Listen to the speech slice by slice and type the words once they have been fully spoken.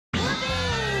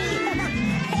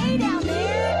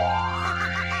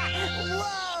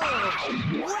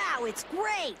it's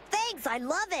great. Thanks, I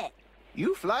love it.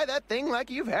 You fly that thing like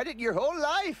you've had it your whole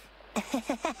life. See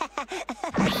ya!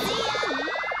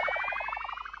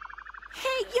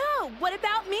 Hey, yo, what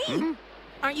about me? Hmm?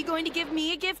 Aren't you going to give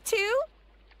me a gift too?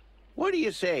 What do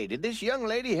you say? Did this young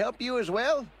lady help you as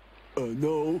well?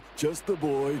 No, just the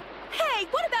boy. Hey,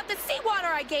 what about the seawater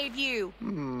I gave you?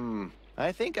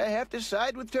 I think I have to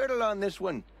side with Turtle on this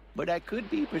one, but I could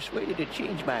be persuaded to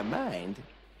change my mind.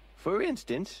 For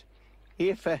instance,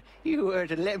 if you were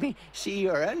to let me see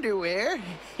your underwear...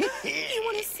 You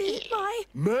want to see my...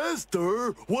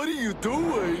 Master, what are you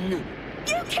doing?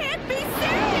 You can't be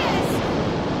serious!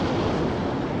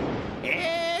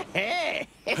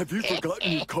 Have you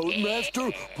forgotten your code, Master?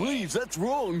 Please, that's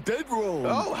wrong, dead wrong.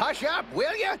 Oh, hush up,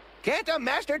 will ya? Can't a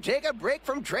master take a break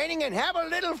from training and have a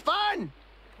little fun?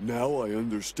 Now I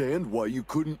understand why you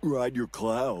couldn't ride your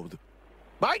cloud.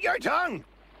 Bite your tongue!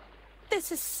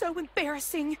 This is so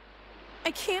embarrassing.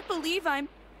 I can't believe I'm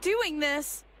doing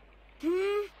this. There,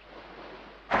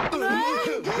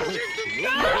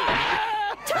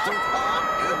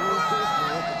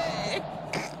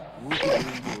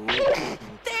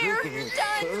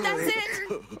 done, that's it.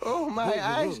 Oh, my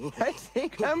eyes. I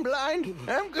think I'm blind.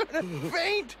 I'm gonna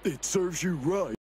faint. It serves you right.